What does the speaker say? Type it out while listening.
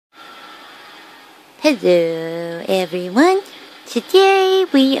Hello everyone, today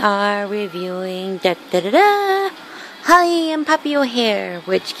we are reviewing Holly and Poppy O'Hare,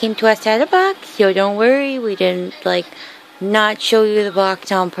 which came to us out of the box, so don't worry, we didn't not show you the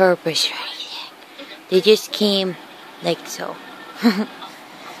box on purpose or anything. They just came like so.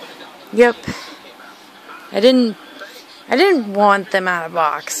 Yep. I didn't want them out of the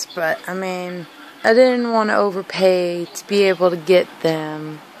box, but I mean, I didn't want to overpay to be able to get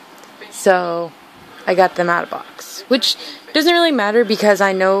them, so I got them out of box, which doesn't really matter because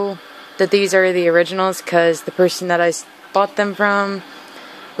I know that these are the originals because the person that I bought them from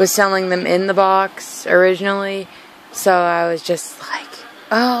was selling them in the box originally, so I was just like,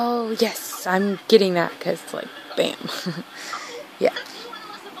 oh yes, I'm getting that because bam. Yeah.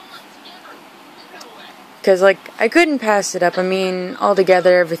 Because I couldn't pass it up. I mean,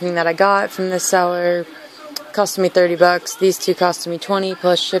 altogether everything that I got from the seller cost me $30. These two cost me $20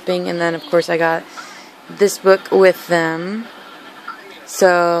 plus shipping, and then of course I got this book with them.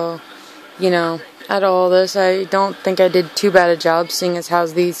 So, out of all this, I don't think I did too bad a job, seeing as how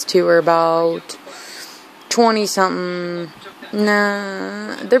these two are about 20-something.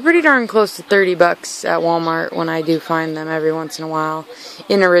 Nah, they're pretty darn close to $30 at Walmart when I do find them every once in a while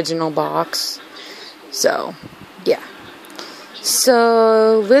in original box. So, yeah.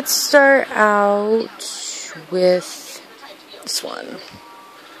 So, let's start out with this one.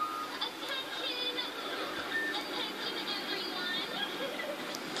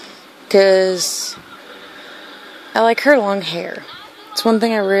 Because I like her long hair. It's one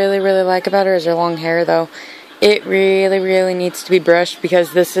thing I really, really like about her is her long hair, though. It really, really needs to be brushed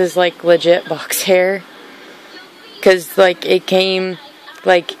because this is, legit box hair. Because, it came,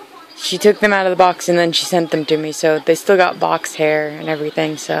 she took them out of the box and then she sent them to me, so they still got box hair and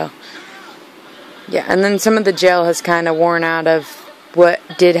everything, so. Yeah, and then some of the gel has kind of worn out of what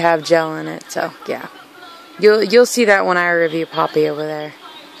did have gel in it, so, yeah. You'll see that when I review Poppy over there.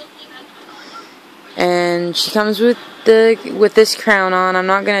 And she comes with this crown on. I'm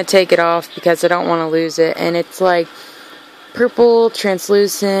not going to take it off because I don't want to lose it. And it's purple,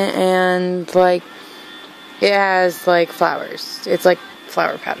 translucent, and it has flowers. It's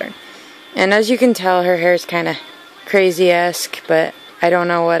flower pattern. And as you can tell, her hair is kind of crazy-esque, but I don't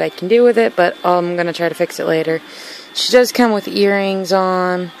know what I can do with it, but I'm going to try to fix it later. She does come with earrings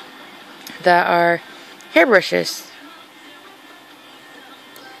on that are hairbrushes.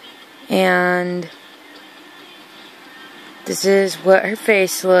 And this is what her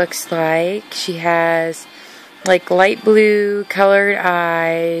face looks like. She has light blue colored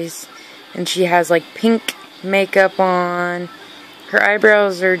eyes, and she has pink makeup on. Her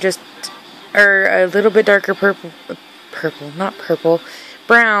eyebrows are a little bit darker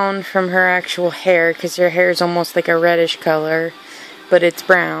brown from her actual hair, because her hair is almost a reddish color, but it's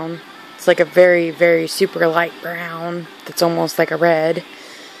brown. It's a very, very super light brown that's almost like a red.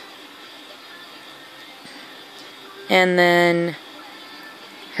 And then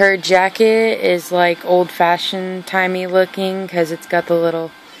her jacket is old-fashioned, timey looking, because it's got the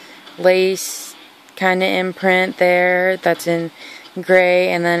little lace kind of imprint there that's in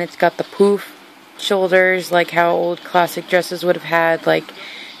gray, and then it's got the poof shoulders how old classic dresses would have had,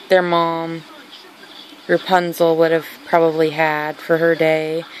 their mom Rapunzel would have probably had for her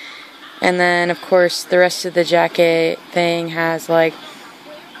day. And then of course the rest of the jacket thing has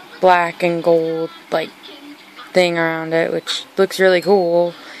black and gold thing around it, which looks really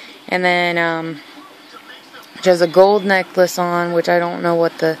cool. And then she has a gold necklace on, which I don't know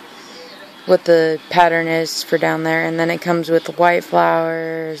what the pattern is for down there. And then it comes with white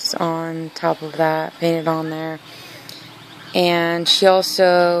flowers on top of that, painted on there. And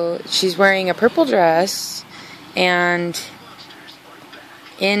she's wearing a purple dress, and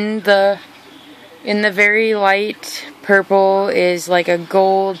in the very light purple is a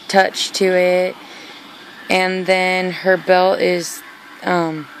gold touch to it. And then her belt is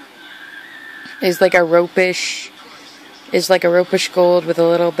a ropish gold with a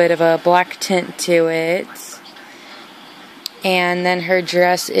little bit of a black tint to it. And then her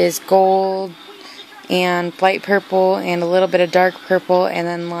dress is gold and light purple and a little bit of dark purple, and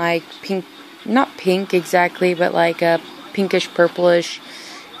then pink, not pink exactly, but a pinkish purplish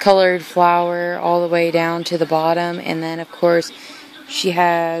colored flower all the way down to the bottom. And then of course she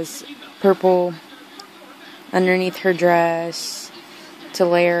has purple underneath her dress to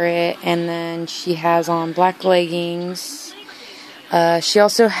layer it, and then she has on black leggings. She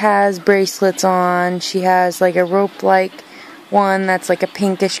also has bracelets on. She has a rope-like one that's a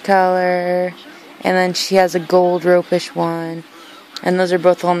pinkish color, and then she has a gold ropish one, and those are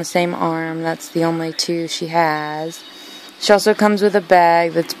both on the same arm. That's the only two she has. She also comes with a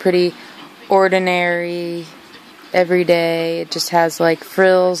bag that's pretty ordinary, everyday. It just has like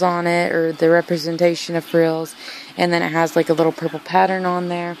frills on it, or the representation of frills, and then it has like a little purple pattern on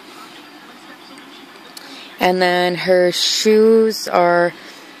there. And then her shoes are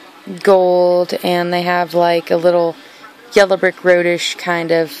gold, and they have like a little yellow brick roadish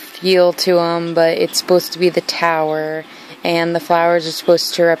kind of feel to them, but it's supposed to be the tower, and the flowers are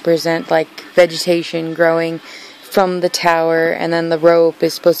supposed to represent like vegetation growing from the tower, and then the rope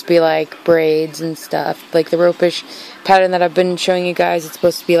is supposed to be like braids and stuff. Like the rope-ish pattern that I've been showing you guys, it's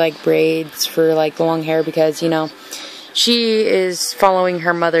supposed to be like braids for like long hair, because, you know, she is following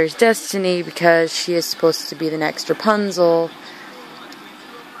her mother's destiny, because she is supposed to be the next Rapunzel.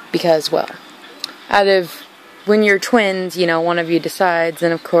 Because, well, out of when you're twins, you know, one of you decides,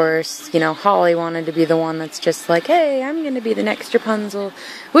 and of course, you know, Holly wanted to be the one that's just like, hey, I'm going to be the next Rapunzel,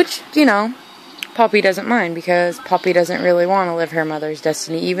 which, you know, Poppy doesn't mind, because Poppy doesn't really want to live her mother's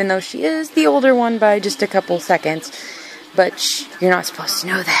destiny, even though she is the older one by just a couple seconds. But you're not supposed to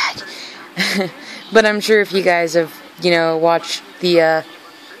know that. But I'm sure if you guys have, you know, watched the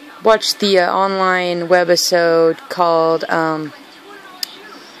online webisode called,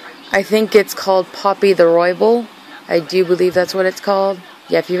 I think it's called Poppy the Royble. I do believe that's what it's called.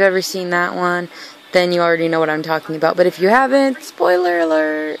 Yeah, if you've ever seen that one, then you already know what I'm talking about. But if you haven't, spoiler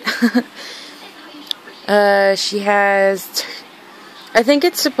alert. She has, I think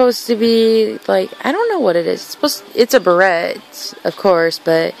it's supposed to be, like, I don't know what it is. It's a barrette, of course,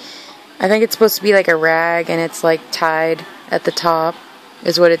 but I think it's supposed to be like a rag, and it's like tied at the top,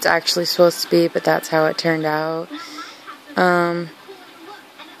 is what it's actually supposed to be, but that's how it turned out.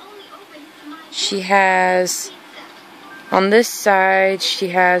 She has, on this side, she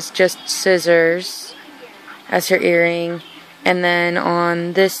has just scissors as her earring, and then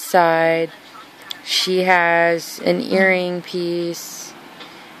on this side, she has an earring piece,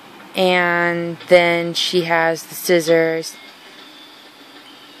 and then she has the scissors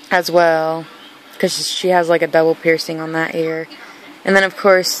as well, because she has like a double piercing on that ear. And then of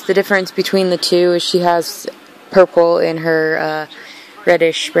course the difference between the two is she has purple in her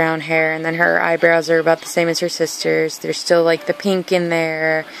reddish brown hair, and then her eyebrows are about the same as her sister's. There's still like the pink in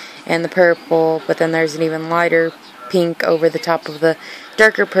there and the purple, but then there's an even lighter pink over the top of the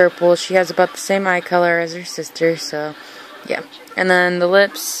darker purple. She has about the same eye color as her sister, so yeah. And then the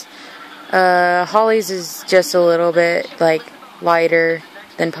lips, Holly's is just a little bit like lighter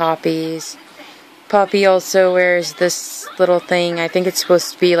than Poppy's. Poppy also wears this little thing. I think it's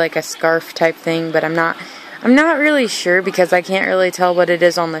supposed to be like a scarf type thing, but I'm not really sure, because I can't really tell what it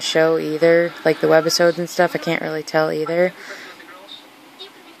is on the show either. Like the webisodes and stuff, I can't really tell either.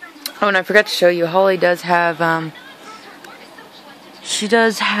 Oh, and I forgot to show you, Holly does have, she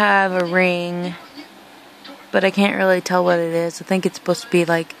does have a ring, but I can't really tell what it is. I think it's supposed to be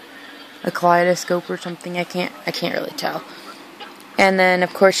like a kaleidoscope or something. I can't really tell. And then,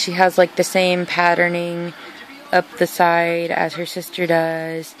 of course, she has like the same patterning up the side as her sister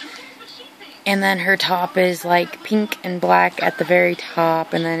does. And then her top is like pink and black at the very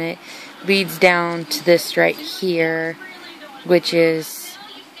top, and then it leads down to this right here, which is,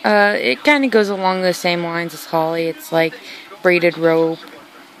 it kind of goes along the same lines as Holly. It's like braided rope,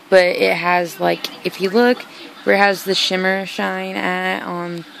 but it has like, if you look where it has the shimmer shine at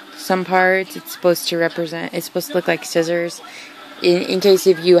on some parts, it's supposed to look like scissors. In case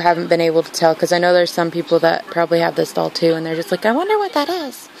if you haven't been able to tell, because I know there's some people that probably have this doll too, and they're just like, I wonder what that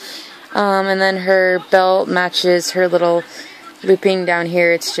is. And then her belt matches her little looping down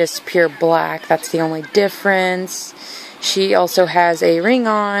here. It's just pure black. That's the only difference. She also has a ring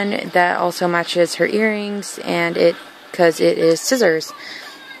on that also matches her earrings, and because it is scissors.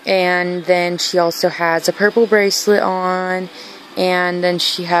 And then she also has a purple bracelet on, and then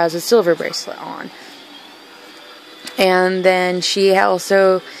she has a silver bracelet on. And then she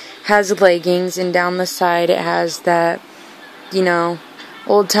also has leggings, and down the side it has that, you know,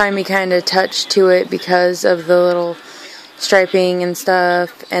 old-timey kind of touch to it because of the little striping and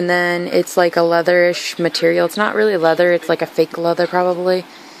stuff. And then it's like a leatherish material. It's not really leather, it's like a fake leather probably.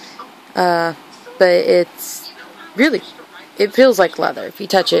 But it's really, it feels like leather. If you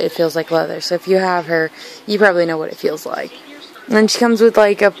touch it, it feels like leather. So if you have her, you probably know what it feels like. And then she comes with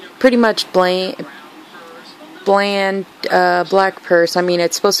like a pretty much bland black purse. I mean,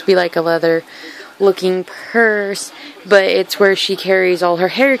 it's supposed to be like a leather looking purse, but it's where she carries all her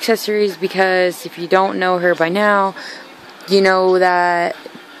hair accessories, because if you don't know her by now, you know that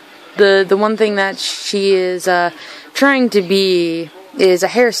the one thing that she is trying to be is a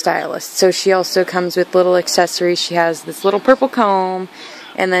hairstylist. So she also comes with little accessories. She has this little purple comb,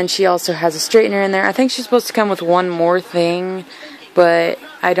 and then she also has a straightener in there. I think she's supposed to come with one more thing, but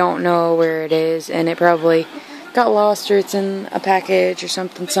I don't know where it is, and it probably got lost or it's in a package or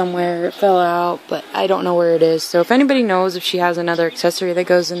something somewhere. It fell out, but I don't know where it is. So if anybody knows if she has another accessory that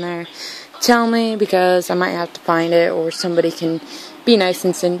goes in there, tell me, because I might have to find it, or somebody can be nice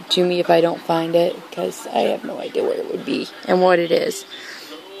and send it to me if I don't find it, because I have no idea where it would be and what it is.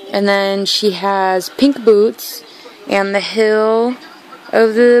 And then she has pink boots, and the heel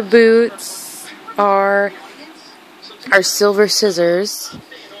of the boots are silver scissors.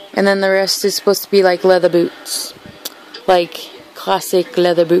 And then the rest is supposed to be like leather boots. Like classic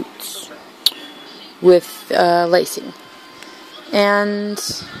leather boots with lacing. And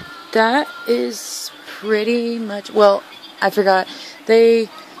that is pretty much, well, I forgot. They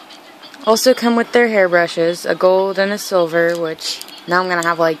also come with their hairbrushes, a gold and a silver, which now I'm going to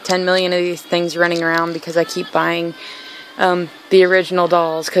have like 10 million of these things running around because I keep buying the original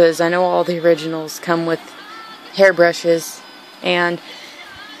dolls, because I know all the originals come with hairbrushes. And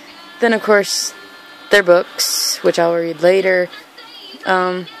then, of course, their books, which I'll read later.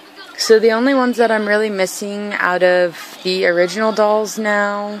 So the only ones that I'm really missing out of the original dolls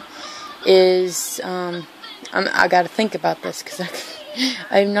now is, I gotta think about this, because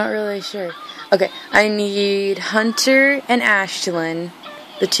I'm not really sure. Okay, I need Hunter and Ashlyn,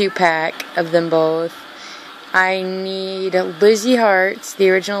 the 2-pack of them both. I need Lizzie Hearts, the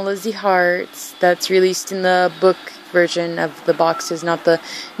original Lizzie Hearts, that's released in the book version of the boxes, not the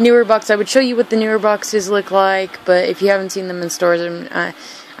newer box. I would show you what the newer boxes look like, but if you haven't seen them in stores,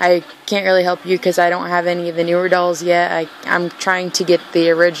 I can't really help you because I don't have any of the newer dolls yet. I'm trying to get the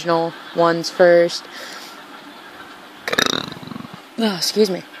original ones first. Oh, excuse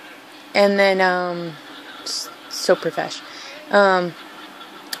me. And then, so profesh. And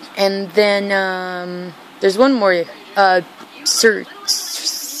then, there's one more,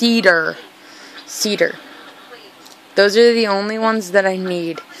 Cedar. Those are the only ones that I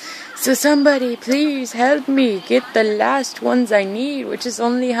need. So somebody please help me get the last ones I need, which is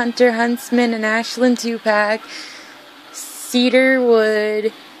only Hunter, Huntsman, and Ashlyn 2-pack,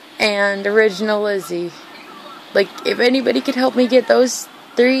 Cedarwood, and original Lizzie. Like, if anybody could help me get those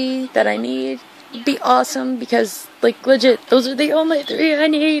 3 that I need, it'd be awesome, because, like, legit, those are the only 3 I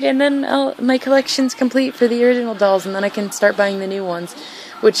need, and then my collection's complete for the original dolls, and then I can start buying the new ones,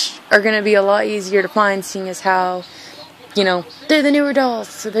 which are going to be a lot easier to find, seeing as how, you know, they're the newer dolls,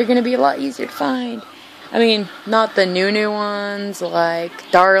 so they're going to be a lot easier to find. I mean, not the new ones,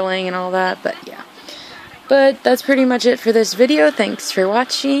 like Darling and all that, but yeah. But that's pretty much it for this video. Thanks for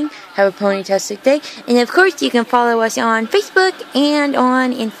watching. Have a ponytastic day. And of course, you can follow us on Facebook and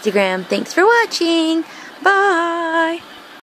on Instagram. Thanks for watching. Bye!